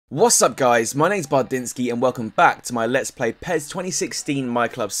What's up guys, my name's Bardinski and welcome back to my Let's Play PES 2016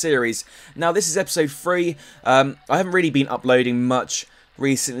 myClub series. Now this is episode 3, I haven't really been uploading much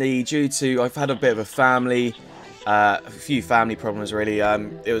recently due to, I've had a bit of a few family problems really.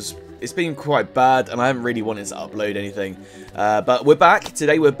 It's been quite bad and I haven't really wanted to upload anything. But we're back,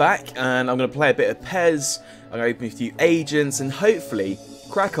 today we're back and I'm going to play a bit of PES, I'm going to open a few agents and hopefully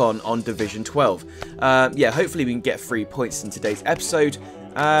crack on Division 12. Yeah, hopefully we can get 3 points in today's episode.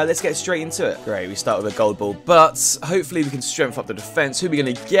 Let's get straight into it. Great, we start with a gold ball, but hopefully we can strengthen up the defense. Who are we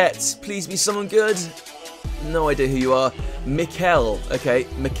going to get? Please be someone good. No idea who you are. Mikel. Okay,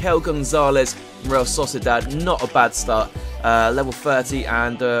 Mikel Gonzalez, Real Sociedad. Not a bad start. Level 30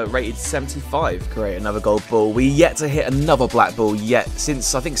 and rated 75. Great, another gold ball. We yet to hit another black ball yet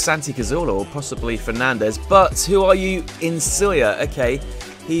since I think Santi Cazorla or possibly Fernandez. But who are you? Insilia. Okay,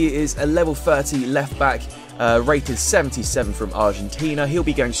 he is a level 30 left back. Rated 77 from Argentina. He'll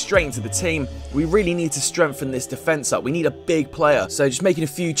be going straight into the team. We really need to strengthen this defense up. We need a big player. So just making a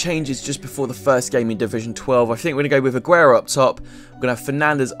few changes just before the first game in Division 12. I think we're going to go with Aguero up top. We're going to have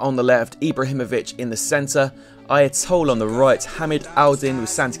Fernandez on the left, Ibrahimovic in the centre, Ayatollah on the right, Hamid Aldin with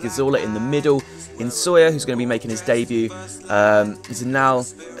Santi Cazorla in the middle, Insoya, who's going to be making his debut, Zanal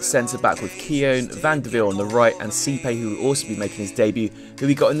centre-back with Keown, Van der Veer on the right, and Sipe, who will also be making his debut, who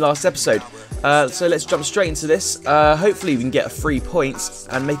we got in the last episode. So let's jump straight into this. Hopefully we can get 3 points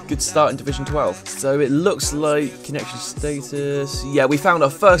and make a good start in Division 12. So it looks like connection status. Yeah, we found our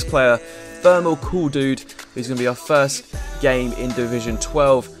first player, Thermal Cool Dude, who's going to be our first game in Division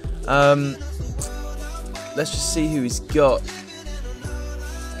 12. Let's just see who he's got.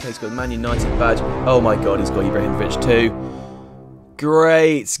 Okay, he's got the Man United badge. Oh my god, he's got Ibrahimovic too.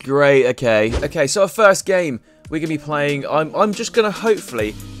 Great, great, okay. Okay, so our first game, we're going to be playing, I'm just going to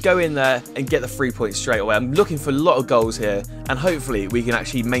hopefully go in there and get the 3 points straight away. I'm looking for a lot of goals here, and hopefully we can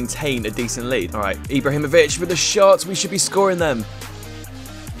actually maintain a decent lead. Alright, Ibrahimovic with the shots, we should be scoring them.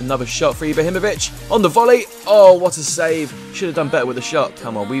 Another shot for Ibrahimovic, on the volley. Oh, what a save. Should have done better with the shot.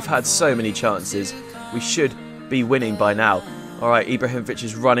 Come on, we've had so many chances. We should be winning by now. Alright, Ibrahimovic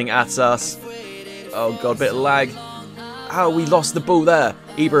is running at us. Oh god, bit of lag. How we lost the ball there.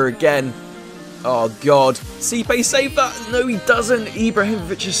 Ibra again. Oh god. Sipe saved that. No, he doesn't.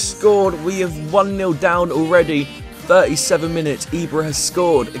 Ibrahimovic has scored. We have 1-0 down already. 37 minutes. Ibra has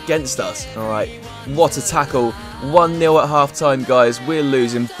scored against us. Alright, what a tackle. 1-0 at half time, guys. We're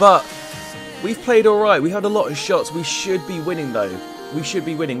losing, but we've played alright. We had a lot of shots. We should be winning though. We should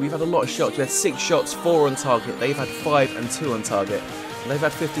be winning. We've had a lot of shots. We had 6 shots, 4 on target. They've had 5 and 2 on target. And they've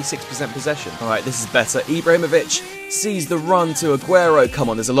had 56% possession. Alright, this is better. Ibrahimovic sees the run to Aguero. Come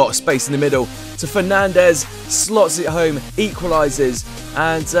on, there's a lot of space in the middle. To Fernandez, slots it home, equalises.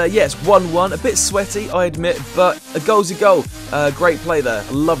 And yeah, it's 1-1. A bit sweaty, I admit, but a goal's a goal. Great play there.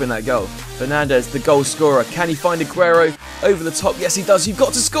 Loving that goal. Fernandez, the goal scorer. Can he find Aguero over the top? Yes, he does. You've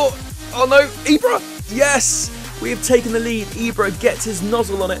got to score. Oh no, Ibra. Yes. We have taken the lead. Ibra gets his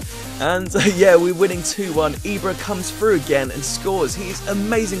nozzle on it. And yeah, we're winning 2-1. Ibra comes through again and scores. He's an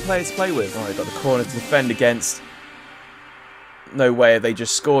amazing player to play with. Alright, got the corner to defend against. No way they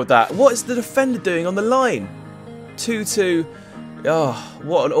just scored that. What is the defender doing on the line? 2-2. Oh,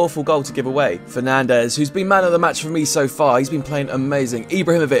 what an awful goal to give away. Fernandez, who's been man of the match for me so far. He's been playing amazing.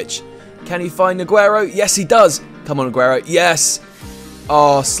 Ibrahimovic. Can he find Aguero? Yes, he does. Come on, Aguero. Yes.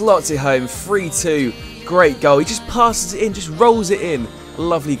 Oh, slots it home. 3-2. Great goal. He just passes it in, just rolls it in.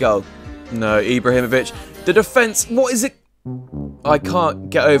 Lovely goal. No, Ibrahimovic. The defence, what is it? I can't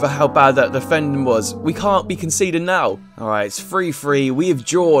get over how bad that defending was. We can't be conceding now. Alright, it's 3-3. We have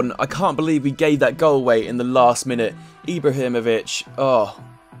drawn. I can't believe we gave that goal away in the last minute. Ibrahimovic. Oh,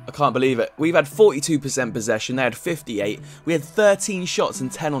 I can't believe it. We've had 42% possession. They had 58. We had 13 shots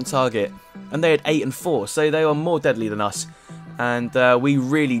and 10 on target. And they had 8 and 4. So they are more deadly than us. And we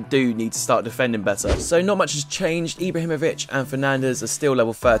really do need to start defending better. So not much has changed. Ibrahimovic and Fernandez are still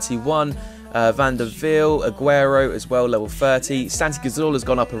level 31. Van der Veer, Aguero as well, level 30. Santi Cazorla has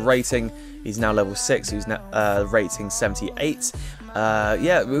gone up a rating. He's now level 6. He's now rating 78.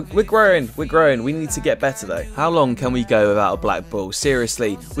 Yeah, we're growing. We're growing. We need to get better though. How long can we go without a black ball?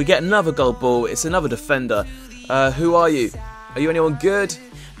 Seriously. We get another gold ball. It's another defender. Who are you? Are you anyone good?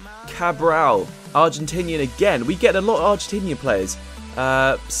 Cabral. Argentinian again. We get a lot of Argentinian players.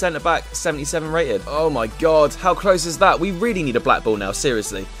 Centre back, 77 rated. Oh my god, how close is that? We really need a black ball now,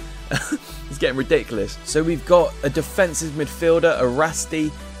 seriously. It's getting ridiculous. So we've got a defensive midfielder,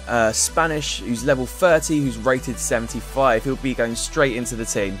 Arasti, Spanish, who's level 30, who's rated 75. He'll be going straight into the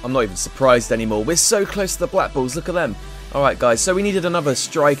team. I'm not even surprised anymore. We're so close to the black balls, look at them. Alright guys, so we needed another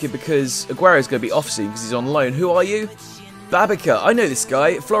striker because Aguero's going to be off soon because he's on loan. Who are you? Babica, I know this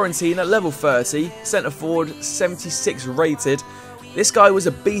guy. Florentina, level 30, centre forward, 76 rated. This guy was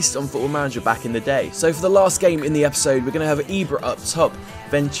a beast on Football Manager back in the day. So for the last game in the episode, we're going to have Ibra up top,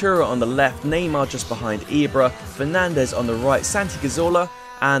 Ventura on the left, Neymar just behind Ibra, Fernandez on the right, Santi Cazorla,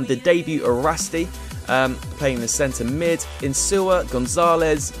 and the debut Arasti playing the centre mid, Insua,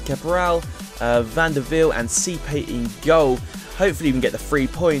 Gonzalez, Cabral, Van der Veer and Sipe in goal. Hopefully we can get the 3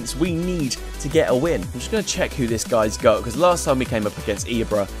 points we need to get a win. I'm just going to check who this guy's got, because last time we came up against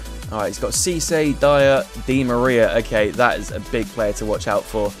Ibra, alright, he's got Cisse, Dyer, Di Maria. Okay, that is a big player to watch out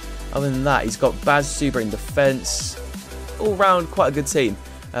for. Other than that, he's got Baz Super in defence. All round, quite a good team.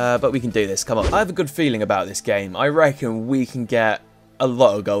 But we can do this, come on. I have a good feeling about this game. I reckon we can get a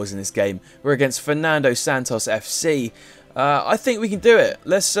lot of goals in this game. We're against Fernando Santos FC. I think we can do it.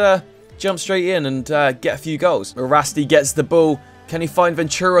 Let's jump straight in and get a few goals. Arasti gets the ball. Can he find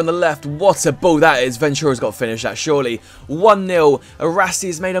Ventura on the left? What a ball that is. Ventura's got to finish that, surely. 1-0. Arasti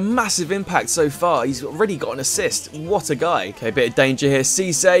has made a massive impact so far. He's already got an assist. What a guy. Okay, a bit of danger here.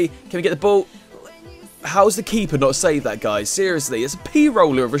 Cisse, can we get the ball? How's the keeper not saved that, guys? Seriously, it's a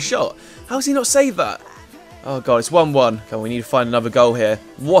P-roller of a shot. How's he not saved that? Oh, God, it's 1-1. Come on, we need to find another goal here.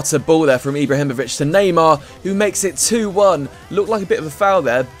 What a ball there from Ibrahimovic to Neymar, who makes it 2-1. Looked like a bit of a foul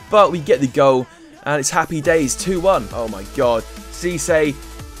there, but we get the goal, and it's happy days, 2-1. Oh, my God. Cisse,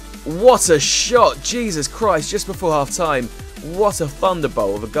 what a shot. Jesus Christ, just before half-time. What a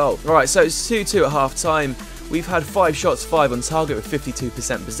thunderbolt of a goal. All right, so it's 2-2 at half-time. We've had 5 shots, 5 on target with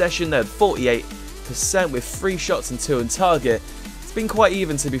 52% possession. They had 48% with 3 shots and 2 on target. It's been quite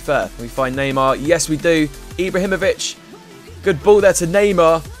even, to be fair. We find Neymar. Yes, we do. Ibrahimovic. Good ball there to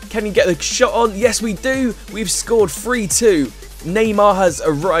Neymar. Can he get the shot on? Yes, we do. We've scored 3-2. Neymar has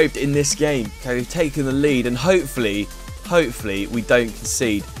arrived in this game. Okay, we've taken the lead, and hopefully we don't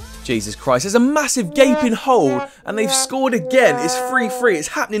concede. Jesus Christ, there's a massive gaping hole, and they've scored again. It's 3-3. It's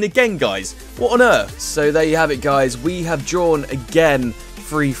happening again, guys. What on earth? So there you have it, guys. We have drawn again,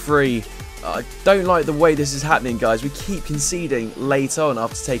 3-3. I don't like the way this is happening, guys. We keep conceding late on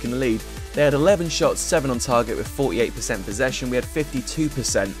after taking the lead. They had 11 shots, 7 on target with 48% possession. We had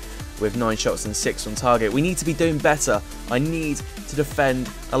 52% with 9 shots and 6 on target. We need to be doing better. I need to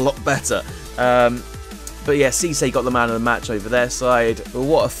defend a lot better. But yeah, Cisse got the man of the match over their side. But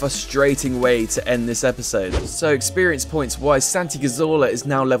what a frustrating way to end this episode. So experience points wise, Santi Cazorla is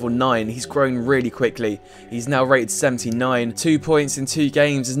now level 9. He's grown really quickly. He's now rated 79. 2 points in 2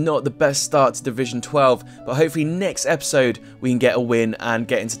 games is not the best start to Division 12. But hopefully next episode we can get a win and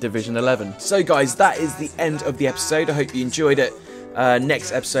get into Division 11. So guys, that is the end of the episode. I hope you enjoyed it.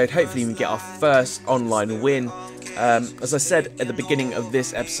 Next episode, hopefully we can get our first online win. As I said at the beginning of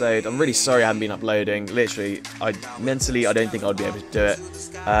this episode, I'm really sorry I haven't been uploading. Literally, mentally I don't think I'd be able to do it.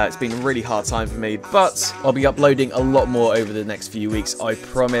 It's been a really hard time for me, but I'll be uploading a lot more over the next few weeks, I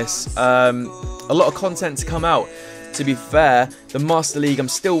promise. A lot of content to come out. To be fair, the Master League, I'm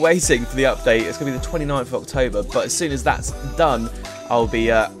still waiting for the update. It's going to be the 29th of October, but as soon as that's done, I'll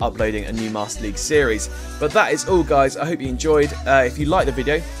be uploading a new Master League series. But that is all, guys. I hope you enjoyed. If you liked the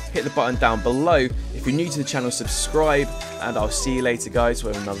video, hit the button down below. If you're new to the channel, subscribe, and I'll see you later, guys,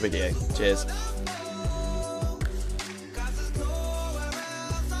 with another video. Cheers.